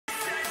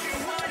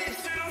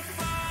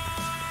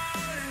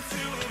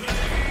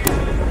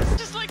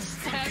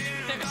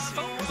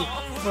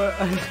But,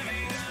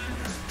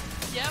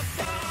 Yep.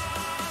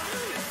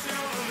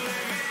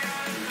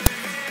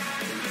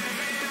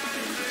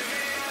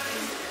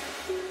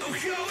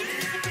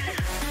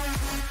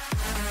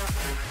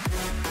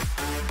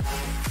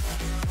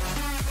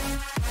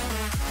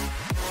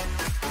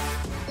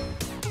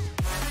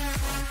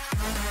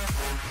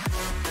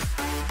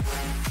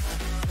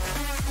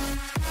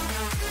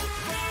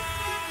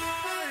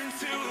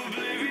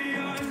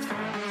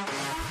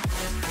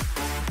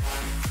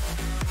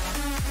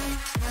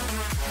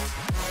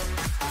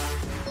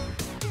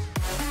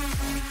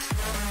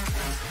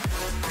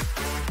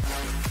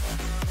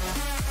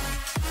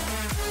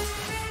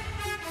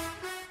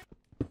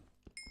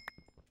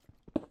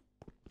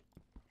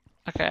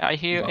 Okay, I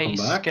hear Welcome a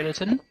back.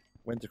 skeleton.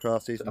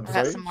 WinterCraft season I I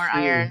got 3. some more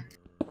iron.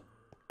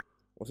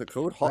 What's it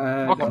called? Hot.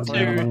 I Welcome don't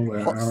to- know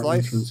where Hot our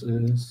Slice. entrance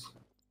is.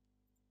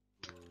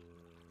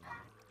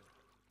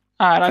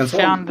 Alright, I Can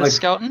someone, found the like,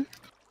 skeleton.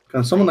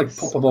 Can someone like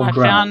pop above I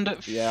ground?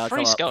 found Yeah, I'll 3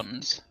 come up.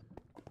 skeletons.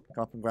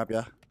 Come up and grab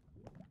ya.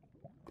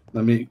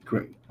 Let me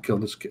kill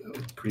this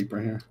creeper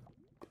here.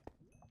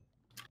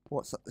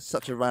 What's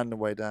such a random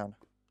way down?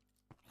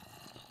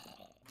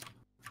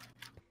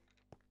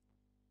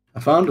 I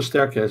found the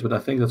staircase, but I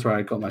think that's where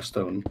I got my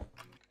stone.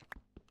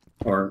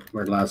 Or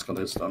where Laz got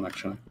his stone,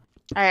 actually.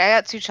 Alright, I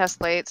got 2 chest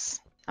plates.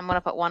 I'm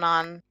gonna put one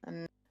on,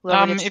 and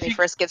whoever gets if me you-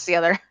 first gets the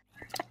other.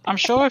 I'm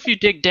sure if you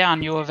dig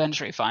down, you'll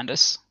eventually find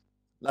us.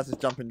 Lads is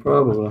jumping,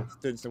 Probably.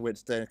 doing some weird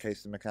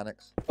staircase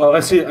mechanics. Oh, I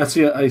see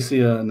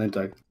a name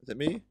tag. Is it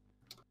me?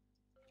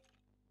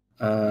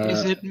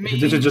 Is it me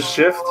Did you just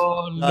shift?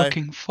 you're No.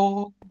 looking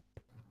for?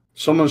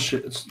 Someone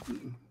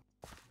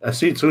I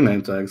see 2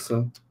 name tags,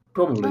 so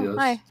probably Oh, is.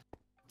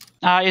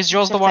 hi. Is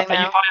yours the one? Are Shifting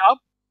you now. high up?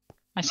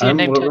 I see a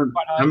name tag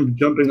quite high. I'm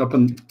jumping up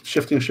and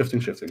shifting,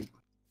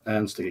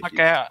 and sticky.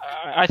 Okay,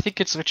 I think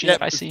it's Richie Yep,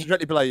 that I it's see.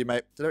 directly below you,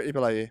 mate. Directly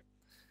below you.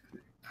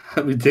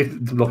 We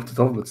did block the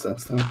top with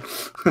steps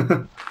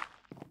now.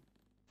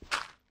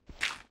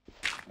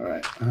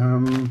 Alright,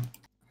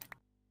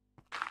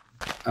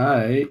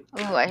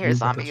 Ooh, I hear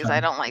zombies. I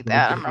don't like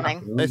that. I'm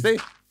running. Hey,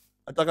 Steve.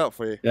 I dug out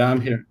for you. Yeah, I'm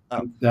here.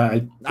 Oh. Yeah,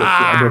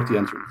 I broke the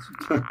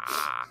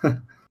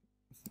entrance.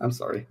 I'm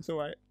sorry. It's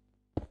alright.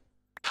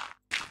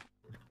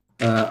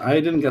 I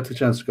didn't get the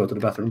chance to go to the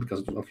bathroom because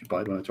it was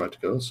occupied when I tried to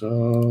go,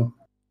 so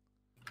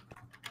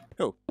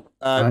Cool.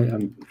 I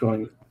am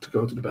going to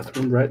go to the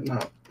bathroom right now.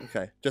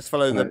 Okay. Just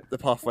follow Alright. the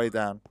pathway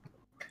down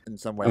in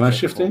some way. Am I shape, or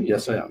shifting? form.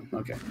 Yes, I am.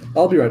 Okay.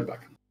 I'll be right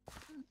back.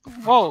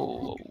 Whoa,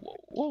 whoa,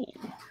 whoa.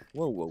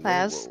 Whoa, whoa, whoa,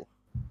 Laz? whoa.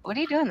 What are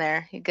you doing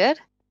there? You good?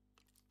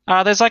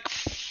 There's like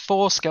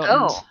 4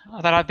 skeletons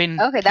that I've been.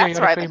 Okay, that's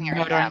where I've been periodically hearing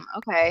murdering. them.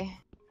 Okay.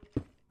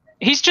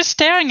 He's just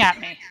staring at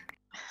me.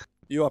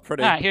 You are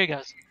pretty. Alright, here he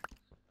goes.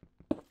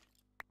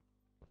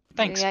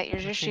 Thanks. Yeah,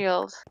 here's your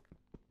shield.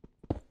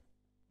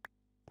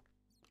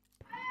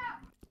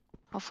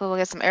 Hopefully we'll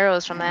get some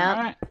arrows from that.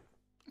 Alright.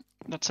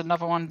 That's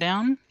another one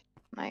down.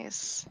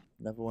 Nice.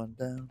 Another one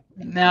down.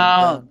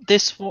 Now, down.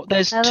 there's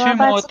Another 2 one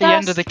more bites at the the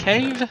end of the dust.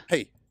 cave.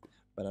 Hey.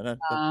 Banana.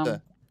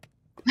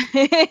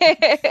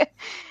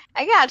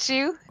 I got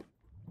you.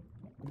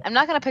 I'm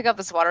not gonna pick up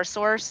this water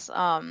source.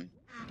 In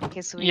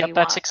case we. Yep,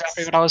 that's want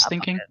exactly what I was up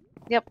thinking. it.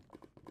 Yep.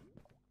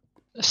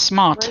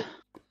 Smart.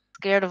 We're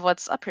scared of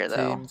what's up here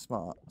though. Team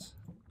smart.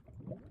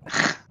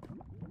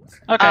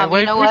 Okay,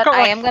 You know what? got,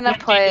 I like, am gonna 20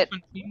 put-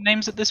 different team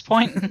names at this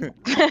point.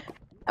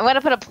 I'm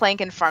gonna put a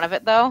plank in front of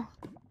it though.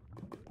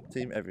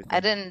 Team everything. I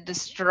didn't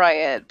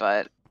destroy it,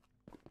 but.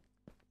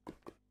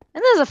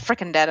 And there's a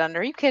freaking dead under.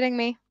 Are you kidding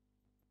me?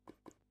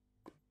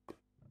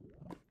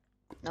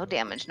 No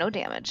damage. No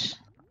damage.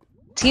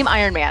 Team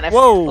Iron Man.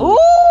 Whoa! Ooh!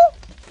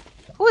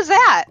 Who was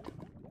that?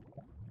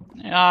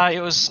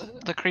 It was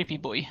the creepy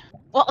boy.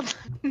 Well,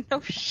 no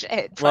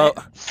shit. Well,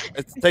 but-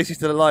 it's Tasty's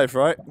still alive,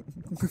 right?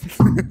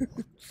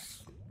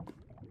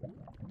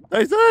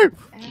 Tasty!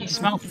 He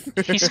smelled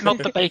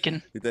the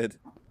bacon. He did.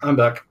 I'm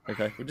back.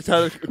 Okay, we just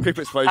had a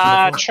creeper explosion.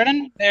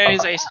 Trenton, there is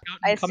a skeleton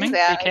I coming. see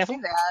that. Be careful. I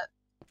see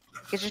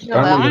that. Get your shield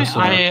I'm out.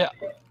 gonna-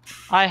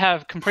 I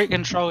have complete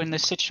control in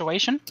this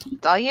situation.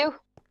 It's all you.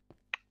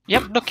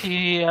 Yep, look,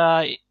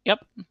 yep.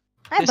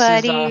 Hi, This is,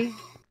 buddy.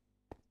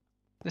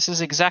 This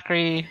is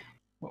exactly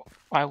what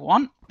I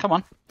want. Come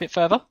on, a bit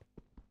further.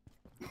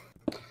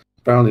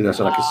 Apparently there's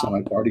like a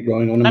summer party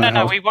going on in No, my no,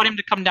 house. we want him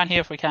to come down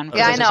here if we can.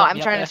 Yeah, I There's a know. zombie I'm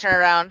up trying there. to turn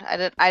around. I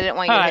didn't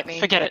want you to Alright, hit me.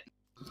 forget it.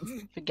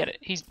 Forget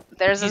it.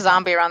 There's a he's-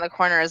 zombie around the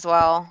corner as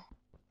well.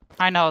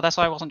 I know, that's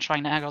why I wasn't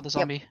trying to aggro the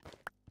zombie.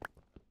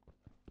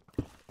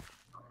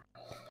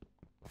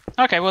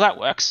 Okay, well that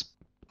works.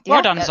 Well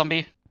Yeah, done, that-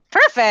 zombie.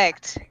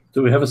 Perfect.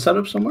 Do we have a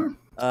setup somewhere?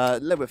 A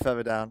little bit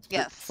further down.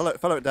 Yes.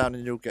 Follow it down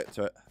and you'll get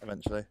to it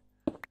eventually.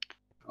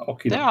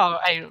 Okay. There are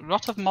a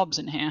lot of mobs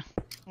in here.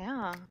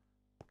 Yeah.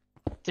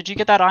 Did you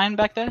get that iron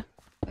back there?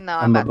 No,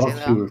 I'm about to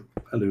above though. you.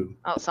 Hello.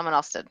 Oh, someone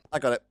else did. I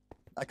got it.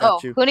 I Oh,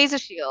 got you. who needs a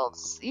shield?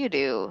 You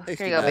do.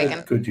 Tasty Here you go, man.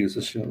 Bacon. Could use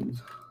a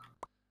shield.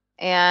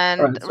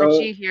 And Alright, so-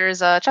 Richie,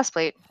 here's a chest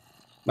plate.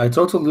 My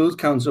total loot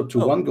counts up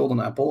to Oh. 1 golden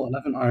apple,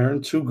 11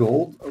 iron, 2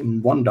 gold,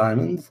 1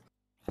 diamond,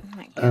 Oh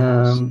my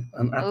gosh.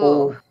 An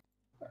apple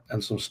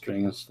and some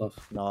string and stuff.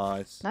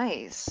 Nice.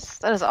 Nice.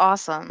 That is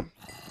awesome.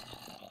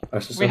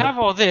 We have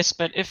all this,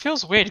 but it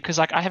feels weird because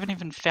like I haven't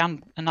even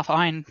found enough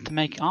iron to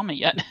make armor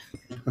yet.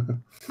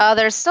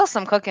 There's still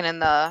some cooking in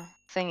the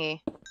thingy,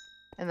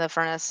 in the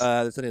furnace.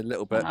 There's only a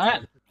little bit.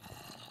 Alright.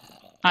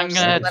 I'm There's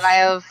gonna some, but I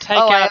have, take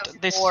I out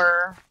have this.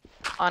 4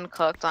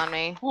 uncooked on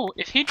me. Oh,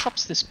 if he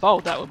drops this bowl,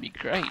 that would be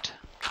great.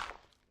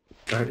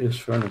 There is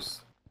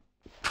furnace.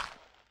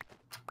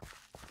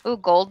 Ooh,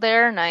 gold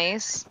there.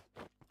 Nice.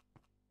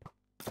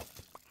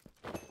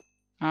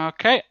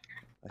 Okay,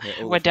 I hear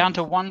all we're the down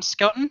to things. 1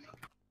 skeleton.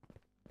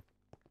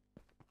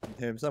 I can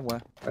hear him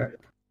somewhere.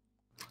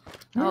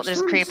 Oh,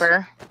 there's a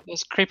creeper.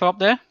 There's a creeper up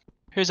there.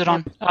 Who's it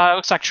on? It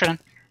looks like Shredden.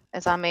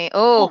 It's on me.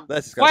 Oh,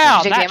 There's his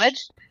Wow, did you that- take damage?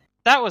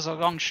 That was a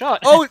long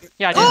shot. Oh!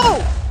 Yeah, I did.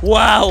 Oh!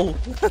 Wow!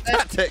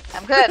 Tactic.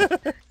 I'm good.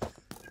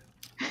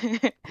 You're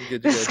good, The you're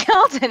good.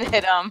 skeleton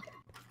hit him.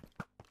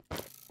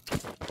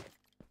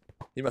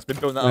 You must have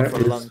been building that up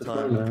for a long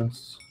time.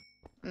 Furnace.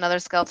 Another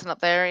skeleton up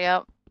there.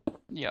 Yep.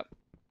 Yep.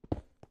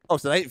 Oh,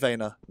 it's an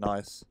 8-veiner.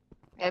 Nice.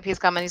 Yep, he's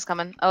coming. He's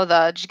coming. Oh,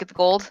 did you get the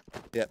gold?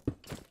 Yep.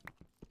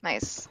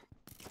 Nice.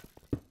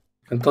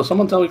 Can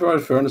someone tell me where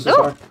the furnaces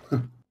Ooh.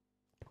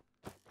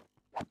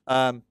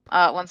 are?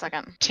 1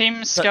 second.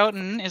 Team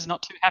Skeleton is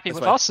not too happy This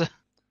with way. us,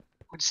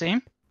 would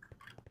seem.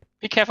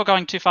 Be careful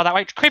going too far that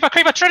way. Creeper,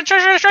 creeper,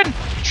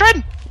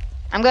 Shredden!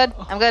 I'm good.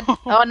 I'm good.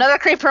 Oh, another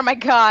creeper. My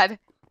God.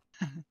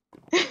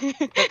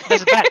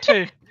 There's a bat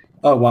too.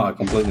 Oh wow, I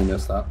completely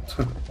missed that.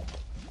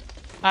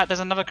 There's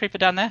another creeper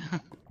down there.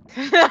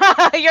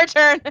 Your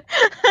turn.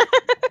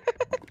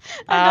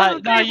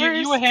 No,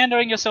 you were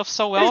handling yourself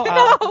so well.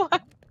 No.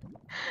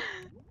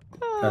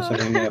 Guys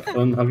having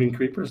fun hugging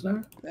creepers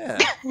there? Yeah.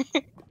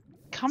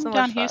 Come So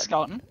down much here, fun.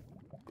 Skeleton.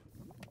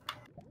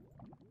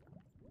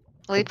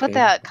 Well, he put Okay.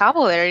 that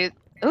cobble there.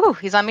 Ooh,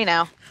 he's on me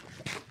now.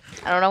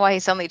 I don't know why he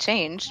suddenly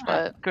changed,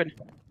 but Good.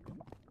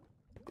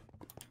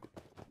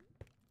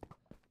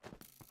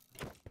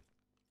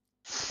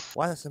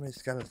 Why are there so many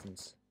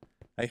skeletons?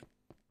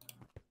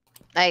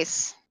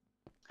 nice.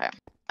 Okay,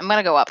 I'm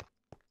gonna go up.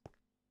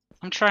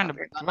 I'm trying to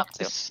You're going block up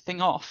too. this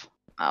thing off.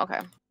 Oh, okay.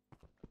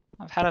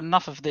 I've had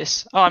enough of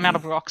this. Oh, I'm out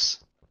of rocks.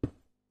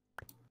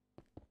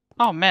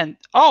 Oh man.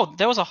 Oh,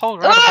 there was a hole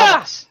right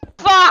above us.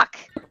 Fuck!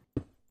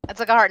 That's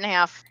like a heart and a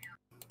half.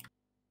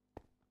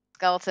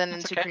 Skeleton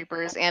and That's 2 okay.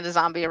 creepers and a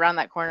zombie around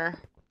that corner.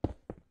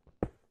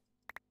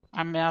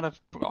 I'm out of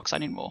rocks. I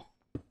need more.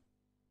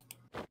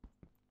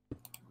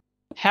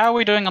 How are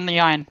we doing on the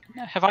iron?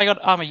 Have I got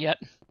armor yet?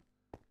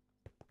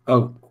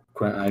 Oh,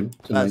 crap! I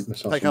didn't make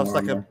myself Take some half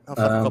more stack armor. of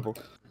cobble.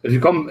 If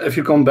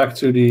you come back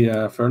to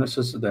the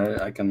furnaces,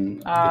 there I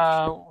can.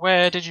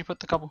 Where did you put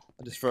the cobble?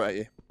 I just throw it at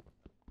you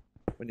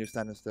when you're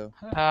standing still.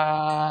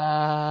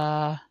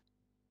 I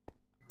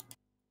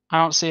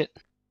don't see it.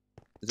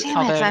 Is it, Damn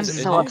Oh, it, there I'm it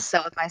is. so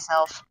upset with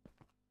myself.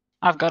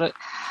 I've got it.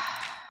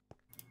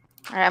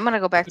 Alright, I'm gonna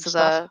go back Good to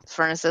stuff. the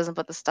furnaces and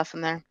put the stuff in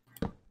there.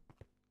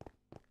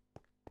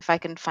 If I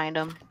can find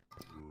them.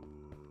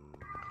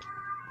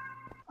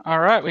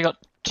 Alright, we got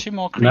 2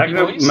 more creepy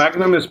boys.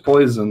 Magnum is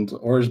poisoned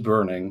or is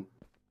burning.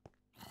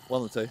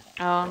 one or two.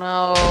 Oh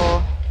no.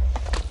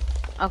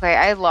 Okay,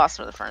 I lost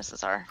where the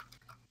furnaces are.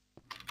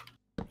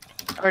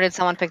 Or did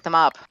someone pick them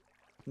up?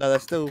 No, they're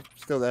still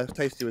there.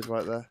 Tasty was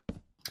right there.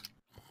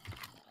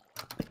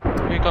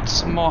 We got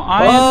some more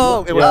iron.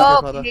 Oh, it was Yeah. a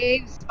Oh, creeper.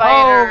 cave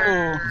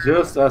spider! Oh!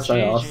 Just as I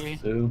GG.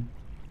 asked to.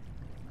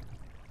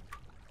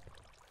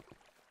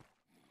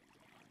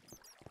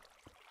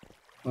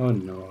 Oh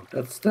no,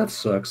 that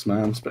sucks,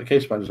 man.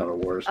 Cave spiders are the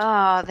worst.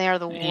 Oh, they are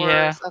the worst.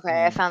 Yeah.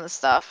 Okay, I found the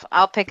stuff.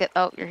 I'll pick it.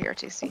 Oh, you're here,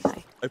 TC.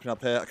 Hi. Open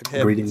up here. I can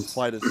hear Greetings.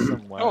 spiders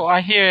somewhere. Oh,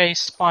 I hear a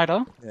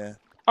spider. Yeah.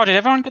 Oh, did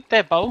everyone get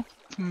their bow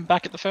from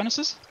back at the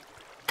furnaces?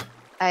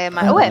 I have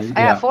my. Oh, I yeah,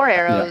 got 4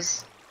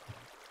 arrows.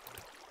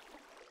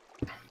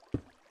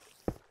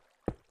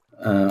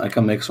 I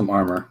can make some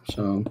armor.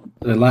 So,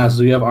 Laz,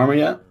 do you have armor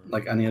yet?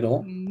 Like any at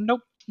all? Nope,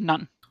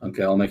 none.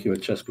 Okay, I'll make you a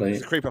chest plate.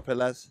 There's a creep up here,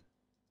 Les.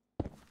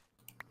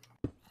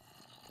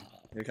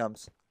 Here he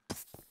comes.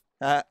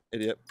 Ah,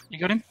 idiot. You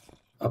got him?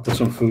 I'll put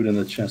some food in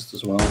the chest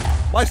as well.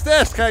 My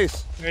stairs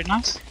case! Very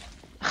nice.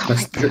 Oh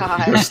my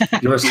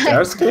god. Your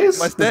stairs case?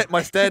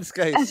 My stairs It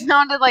case.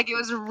 sounded like it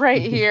was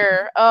right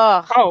here.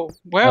 Ugh. Oh,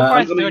 we're I'm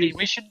by gonna 30.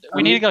 use-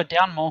 We need to go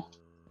down more.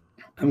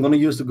 I'm gonna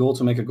use the gold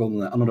to make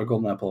another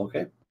golden apple.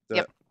 Okay. Do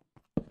Yep.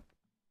 it.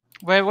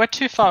 We're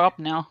too far up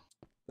now.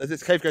 There's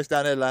this cave goes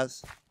down here,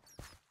 Laz.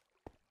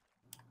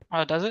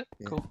 Oh, does it?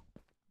 Yeah. Cool.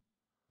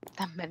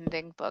 The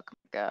mending book.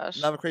 Gosh.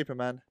 Another creeper,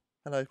 man.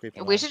 Hello,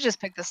 creeper. We man. should just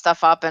pick this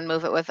stuff up and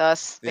move it with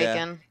us, Yeah.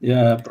 Bacon.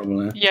 Yeah,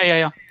 probably.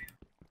 Yeah.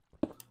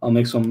 I'll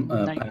make some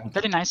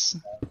Very nice.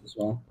 as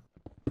well.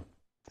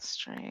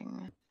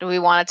 String. Do we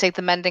want to take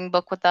the mending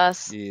book with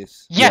us?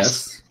 Yes.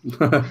 Yes! Yes.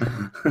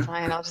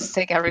 Fine, I'll just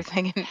take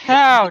everything. And...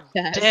 How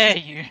Yes. dare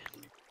you?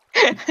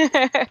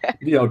 The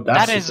That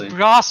audacity. is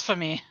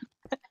blasphemy.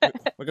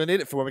 We're gonna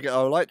need it for when we get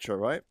our elytra,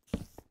 right?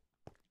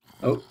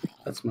 Oh,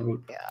 that's my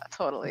wood. Yeah,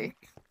 totally.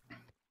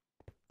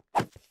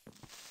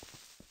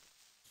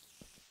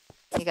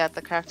 You got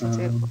the crafting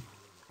table.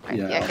 Right,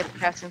 yeah. yeah, get the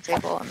crafting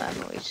table, and then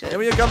we should. Give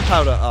me your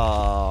gunpowder.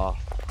 Ah.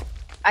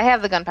 I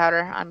have the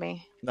gunpowder on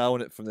me. No, I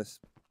want it from this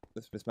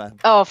man.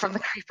 Oh, from the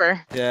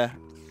creeper. Yeah.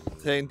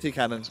 TNT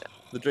cannon.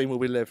 The dream will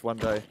be lived one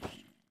day.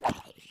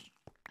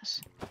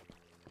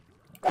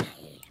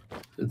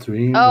 The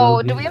dream.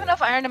 Oh, do we have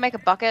enough iron to make a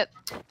bucket?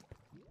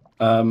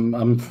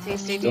 I'm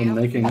Tasty, still do you?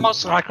 making.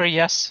 Most likely,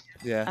 yes.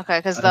 Yeah. Okay,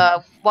 because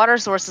the water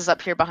source is up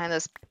here behind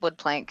this wood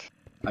plank.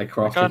 I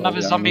crafted Got another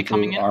all the zombie iron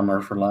coming into in. armor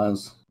for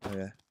Laz. Oh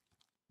yeah.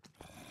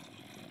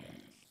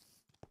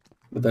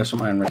 But there's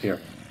some iron right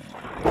here.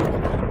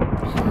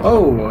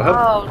 Oh!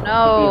 Oh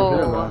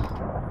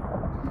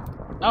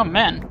no! Oh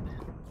man.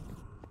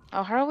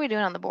 Oh, how are we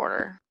doing on the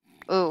border?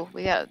 Ooh,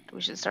 we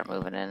should start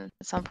moving in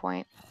at some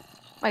point.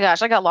 My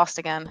gosh, I got lost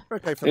again. We're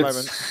okay for the moment.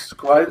 It's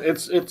quite.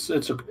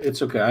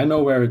 It's okay. I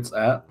know where it's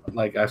at.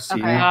 Like I've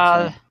seen Okay. it.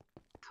 So.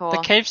 Cool. The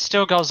cave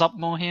still goes up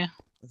more here.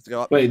 Let's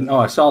go up. Wait, no,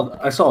 I saw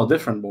a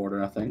different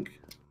border. I think.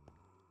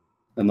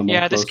 Than the one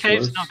Yeah, this close to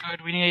cave's us. not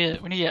good. We need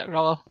to get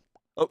roller.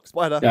 Oh,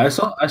 spider. Yeah, I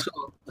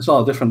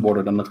saw a different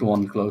border than the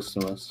one close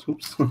to us.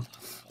 Oops.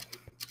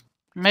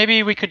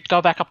 Maybe we could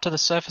go back up to the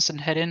surface and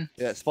head in.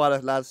 Yeah, spider,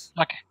 lads.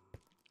 Okay.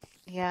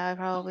 Yeah, I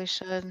probably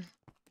should.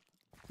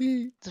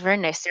 It's a very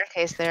nice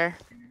staircase there.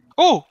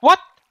 Oh, what?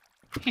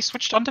 He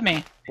switched onto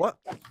me. What?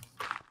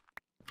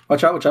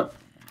 Watch out! Watch out!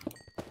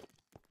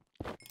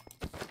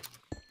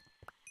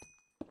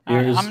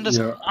 Alright, Here's I'm just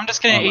your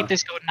gonna armor. eat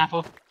this golden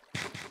apple.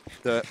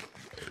 Do it.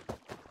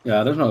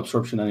 Yeah, there's no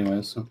absorption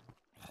anyway, so.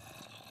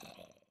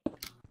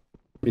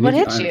 We What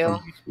need the hit iron you?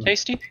 from-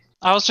 Tasty.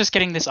 I was just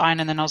getting this iron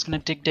and then I was gonna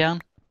dig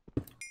down.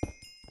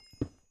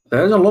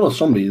 There's a lot of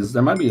zombies.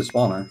 There might be a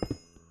spawner.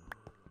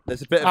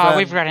 There's a bit of.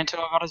 We've ran into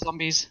a lot of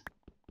zombies.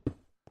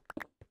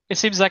 It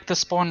seems like the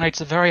spawn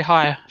rates are very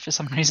high for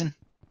some reason.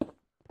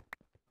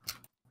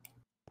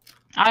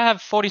 I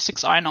have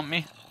 46 iron on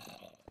me.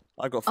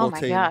 I got Oh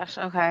 14. my gosh,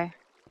 okay.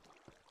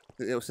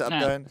 It'll set up Yeah.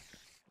 going.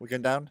 We're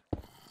going down.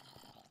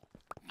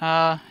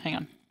 Hang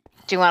on.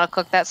 Do you want to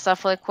cook that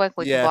stuff really quick?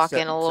 We Yeah, can walk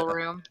set- in a little set-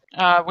 room.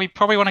 We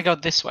probably want to go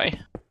this way.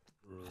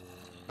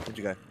 Where'd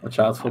you go? Watch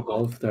out for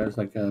both. There's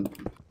like a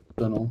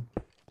tunnel.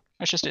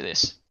 Let's just do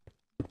this.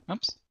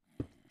 Oops.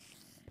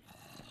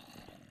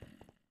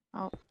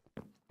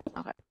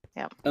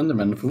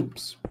 Enderman,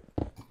 oops.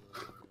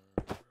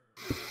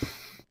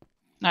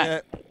 No,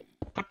 Yeah.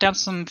 put down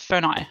some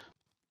ferni.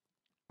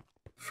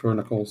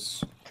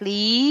 Furnicles.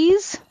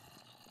 Please?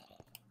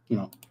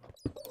 No.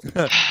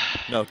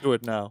 No, do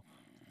it now.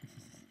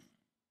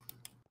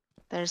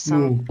 There's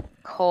some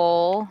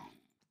coal.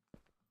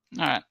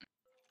 Alright.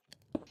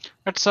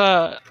 Let's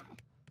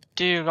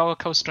do roller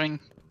coastering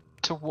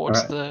towards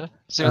Alright.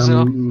 the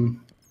 0-0.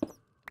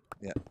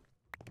 Yeah.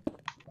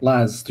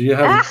 Laz, do you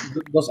have?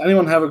 Does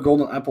anyone have a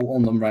golden apple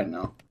on them right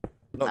now?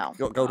 Not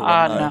go to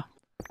one. No.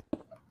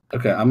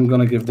 Okay, I'm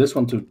gonna give this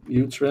one to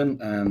you, Trin,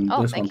 and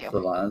Oh, this one thank you. to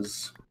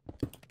Laz.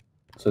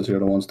 Since you're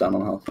the ones down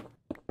on health.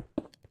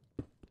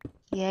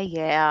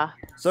 Yeah.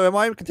 So am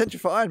I in contention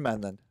for Iron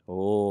Man then?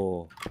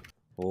 Oh.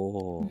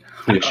 Oh.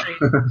 Actually,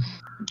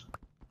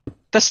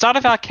 the start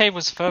of our cave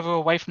was further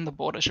away from the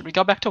border. Should we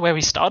go back to where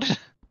we started?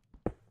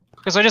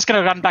 Because we're just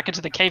going to run back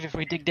into the cave if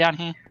we dig down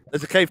here.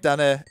 There's a cave down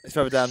there. It's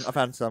further down. I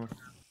found some.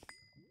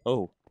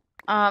 Oh.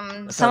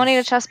 Someone need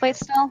a chest plate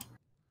still?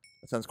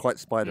 That sounds quite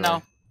spidery.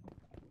 No,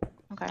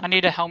 Okay. I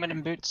need a helmet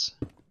and boots.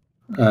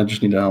 I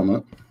just need a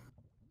helmet.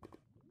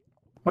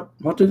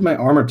 What did my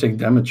armor take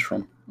damage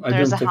from?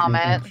 There's a take any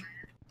helmet. damage.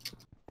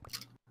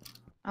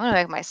 I'm gonna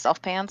make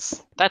myself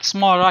pants. That's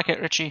more like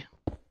it, Richie.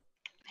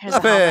 Here's a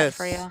helmet Lapis!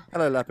 for you.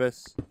 Hello,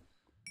 Lapis.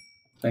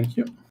 Thank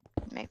you.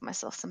 Make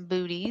myself some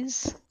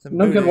booties. Some I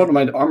don't get booty. what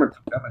my armor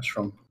took damage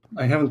from.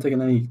 I haven't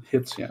taken any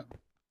hits yet.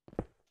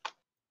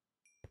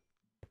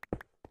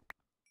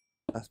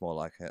 That's more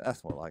like it.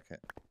 That's more like it.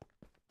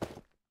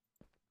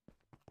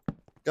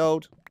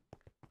 Gold.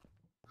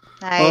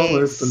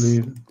 Always Nice.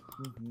 believe.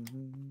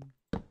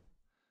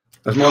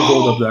 There's more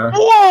gold up there.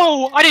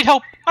 Whoa! I need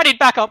help! I need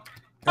backup!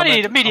 I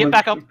need immediate Comment.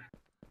 backup!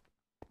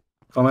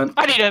 Comment.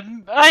 I need a...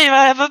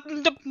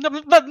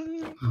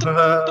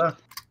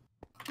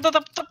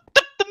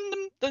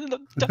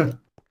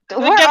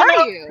 Where Get him are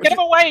out! you? Get him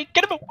away!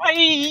 Get him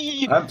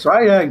away! I'm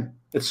trying.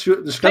 It's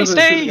the skeleton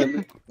is shooting at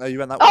me. No, you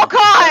went that Oh way.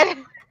 god!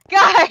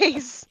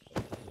 Guys!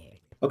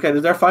 Okay,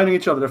 they're fighting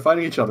each other. They're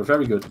fighting each other.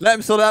 Very good. Let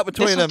him sort it out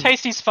between This was them.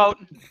 Tasty's fault.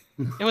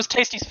 It was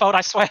Tasty's fault,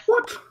 I swear.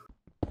 What?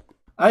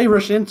 I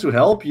rush in to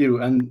help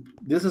you, and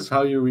this is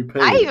how you repay.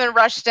 I me. even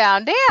rushed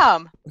down.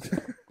 Damn!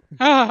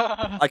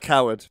 I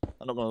cowered.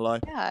 I'm not gonna lie.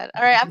 God.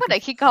 Alright, I'm gonna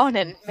keep going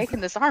and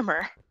making this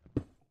armor.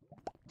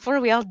 Before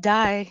we all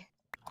die.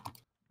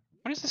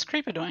 What is this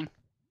creeper doing?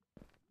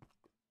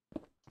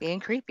 Being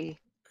creepy.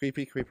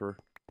 Creepy creeper.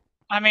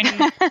 I mean,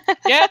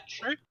 yeah,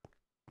 true.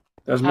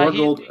 There's more he-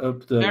 gold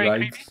up the very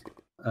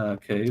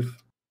right cave.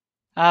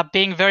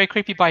 Being very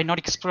creepy by not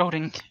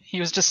exploding. He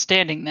was just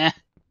standing there.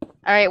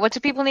 Alright, what do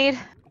people need?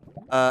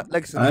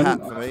 Legs and a I'm hat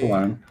for me. full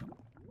iron.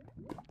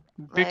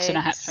 Boots and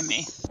a hat for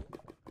me.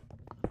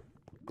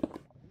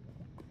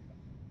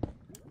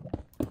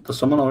 Does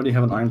someone already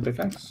have an iron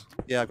pickaxe?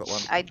 Yeah, I got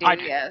one. I do, I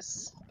do.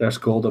 yes. There's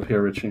gold up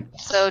here, Richie.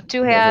 So 2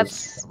 Above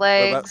hats,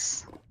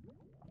 legs.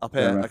 Up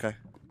here. Yeah, Okay.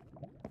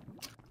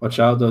 Watch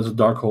out, there's a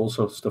dark hole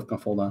so stuff can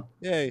fall down.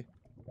 Yay.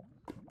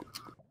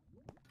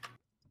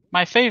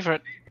 My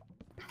favorite.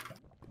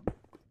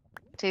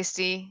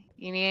 Tasty.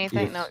 You need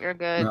anything? Yes. No, you're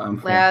good. No, I'm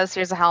fine. Laz,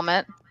 here's a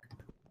helmet.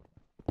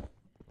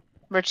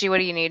 Richie, what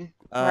do you need?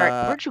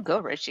 Where'd you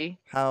go, Richie?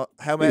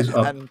 Helmet He's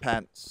up. and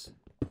pants.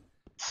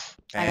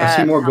 I I got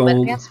see more helmet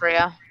gold. pants for you.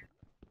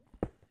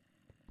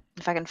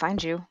 If I can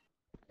find you.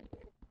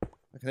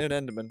 I can hear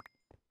an Enderman.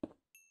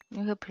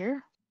 You up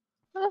here?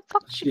 Where the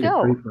fuck I did see you a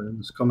go? creeper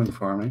is coming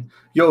for me.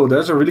 Yo,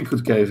 there's a really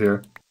good cave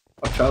here.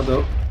 Watch out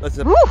though. There's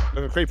Woo!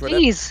 a creeper in it.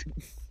 Jeez.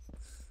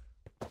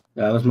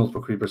 Yeah, there's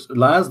multiple creepers.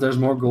 Laz, there's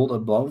more gold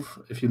above.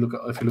 If you look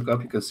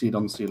up, you can see it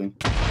on the ceiling.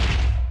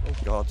 Oh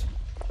god.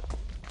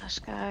 Gosh,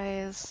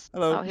 guys.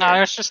 Hello. Oh, No, here.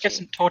 let's just get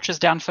some torches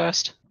down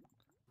first.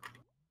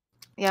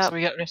 Yep. So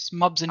we get some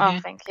mobs in Oh, here.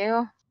 thank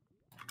you.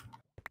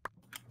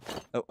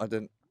 Oh, I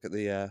didn't get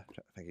the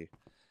thank you.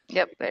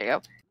 Yep, there you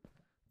go.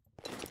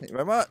 Thank you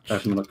very much.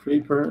 There's another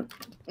creeper.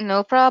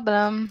 No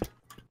problem.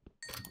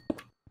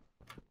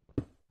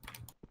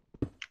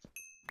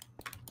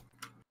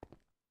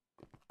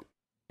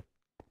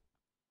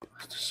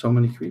 There's so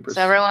many creepers.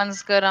 So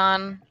everyone's good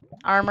on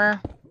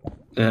armor?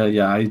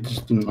 Yeah, I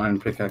just did an iron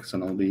pickaxe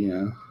and all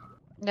the.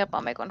 Yep,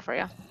 I'll make one for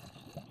you.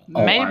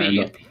 all Maybe. ironed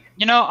up.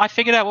 You know, I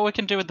figured out what we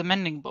can do with the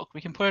mending book.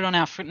 We can put it on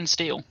our flint and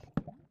steel.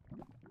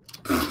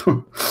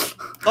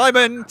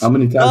 Diamond! How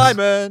many times?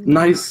 Diamond!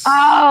 Nice.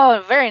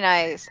 Oh, very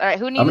nice. All right,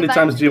 who needs How many iron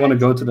times do you want to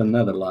pickaxe? go to the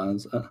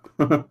Netherlands?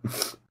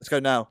 Let's go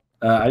now.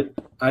 I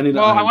need.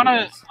 Well, an I iron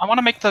wanna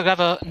pickaxe. make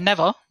the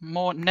never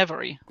more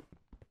nevery.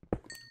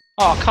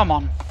 Oh, come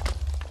on.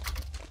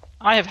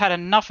 I have had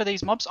enough of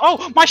these mobs.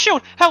 Oh, my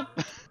shield! Help!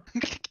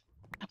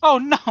 Oh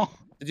no!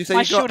 Did you say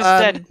My you got shield is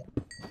dead.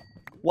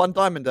 1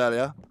 diamond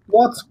earlier?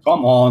 What?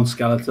 Come on,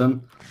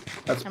 skeleton.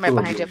 That's I'm right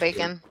behind you, probably-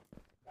 Bacon.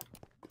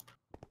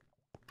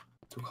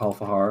 Took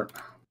half a heart.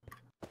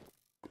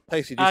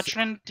 Tasty, do you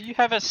Trin, do you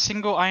have a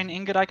single iron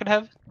ingot I could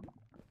have?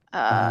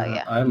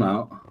 Yeah. I'm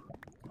out.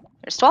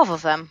 There's 12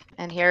 of them,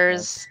 and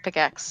here's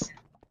pickaxe.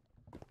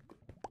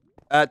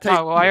 Oh,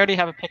 well, I already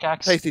have a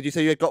pickaxe. Tasty, did you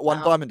say you had got 1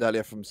 Oh. diamond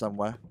earlier from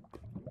somewhere?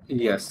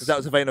 Yes. Because that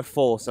was a vein of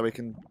 4, so we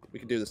can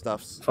do the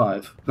stuffs.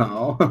 5.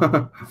 No.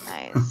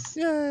 Nice.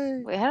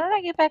 Yay! Wait, how did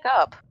I get back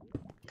up?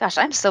 Gosh,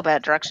 I'm so bad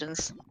at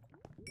directions.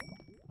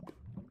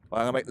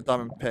 Well, I'm gonna make the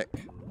diamond pick.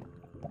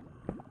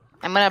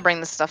 I'm gonna bring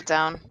this stuff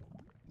down.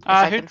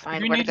 I Who, can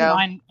find who where to needs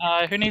an go.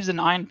 iron? Who needs an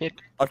iron pick?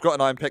 I've got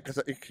an iron pick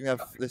because you can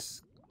have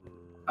this.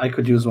 I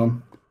could use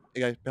one.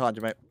 Here you go, behind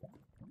you, mate.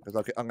 Because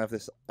I'm gonna have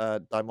this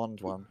diamond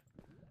one.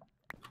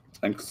 I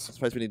Thanks.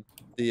 suppose we need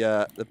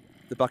the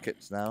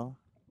buckets now.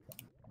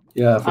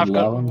 Yeah, for I've the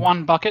got lava.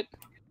 one bucket.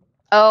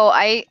 Oh,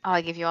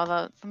 I give you all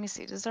the. Let me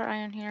see. Is there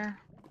iron here?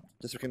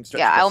 Just so we can stretch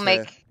Yeah, this I'll here.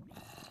 make.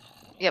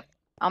 Yep,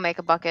 I'll make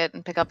a bucket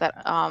and pick up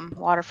that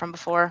water from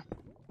before.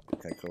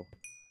 Okay, cool.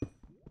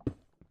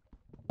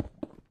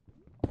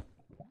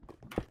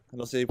 And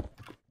also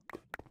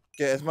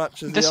get as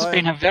much as This the has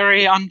been iron. a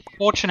very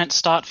unfortunate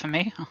start for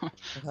me.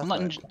 That's I'm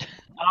letting. right.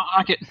 I don't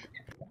like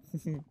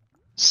it.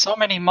 So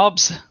many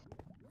mobs.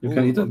 You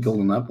can eat a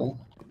golden apple.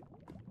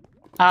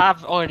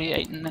 I've already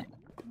eaten it.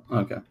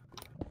 Okay.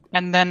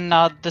 And then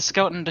the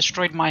skeleton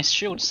destroyed my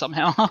shield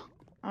somehow.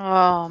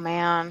 Oh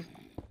man.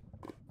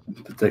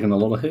 They're taking a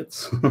lot of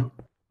hits.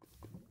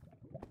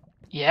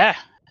 Yeah,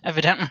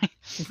 evidently.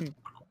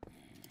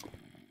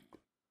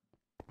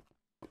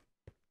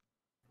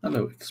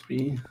 Hello,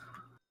 XP.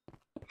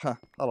 Huh,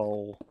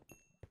 hello.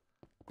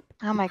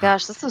 Oh my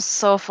gosh, this is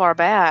so far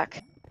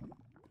back.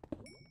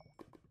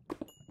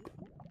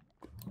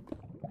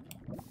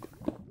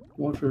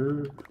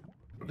 Water,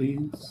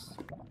 please.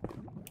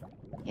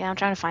 Yeah, I'm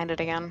trying to find it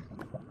again.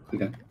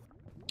 Okay.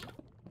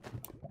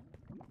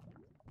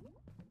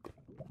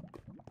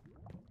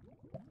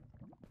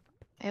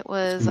 It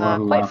was More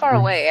quite far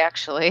lava. away,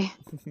 actually.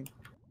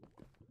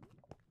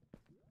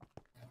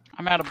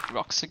 I'm out of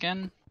rocks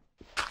again.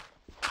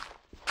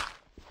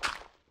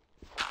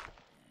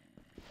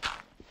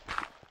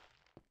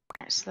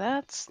 Alright, so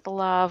that's the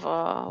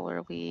lava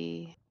where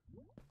we.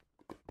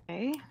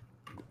 Okay.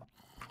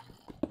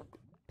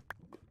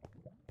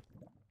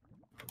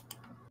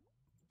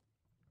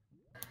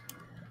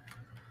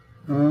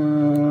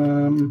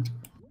 Um.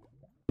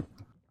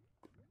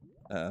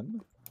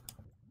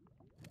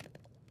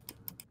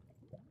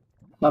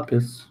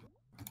 Lapis.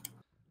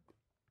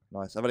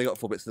 Nice. I've only got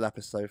 4 bits of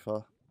lapis so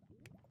far.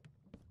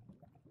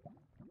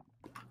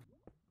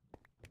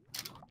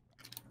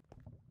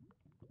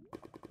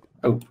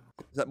 Oh.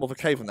 Is that more of a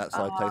cave on that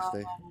side,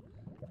 Tasty?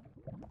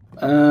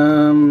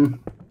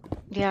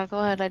 Yeah, go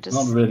ahead. I just.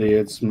 Not really.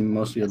 It's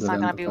mostly a It's dead not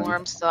end, gonna I be think.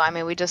 worms, though. I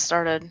mean, we just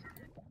started.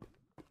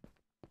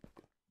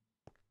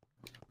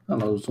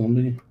 Hello,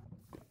 zombie.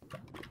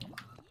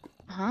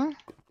 Huh?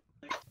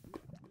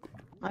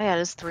 Oh yeah,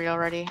 it is 3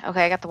 already.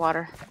 Okay, I got the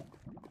water.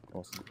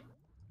 Awesome.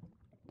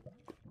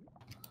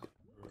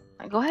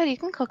 Go ahead, you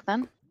can cook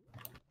then.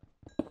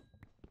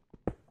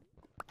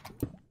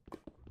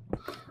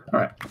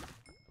 Alright.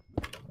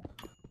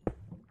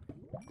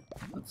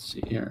 Let's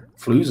see here.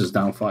 Flouz is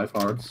down 5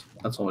 hearts.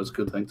 That's always a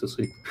good thing to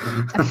see.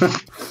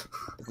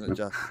 Isn't it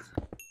just?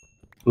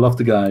 Love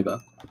the guy, but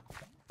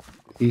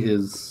he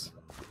is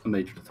a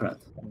major threat.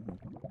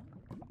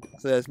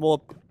 So there's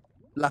more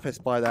lapis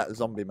by that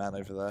zombie man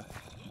over there.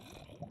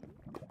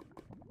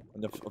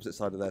 On the opposite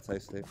side of there,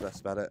 Tasty. That's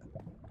about it.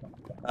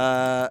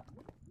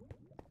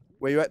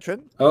 Where you at,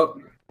 Trin? Oh.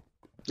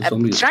 the I'm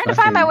zombie is trying to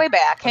find my attacking. way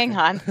back. Hang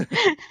on.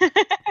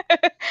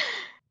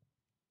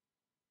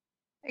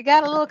 It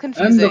got a little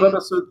confusing. End of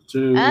episode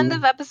 2. End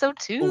of episode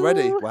 2.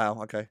 Already?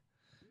 Wow, okay.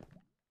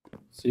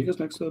 See you guys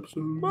next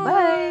episode.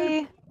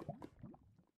 Bye.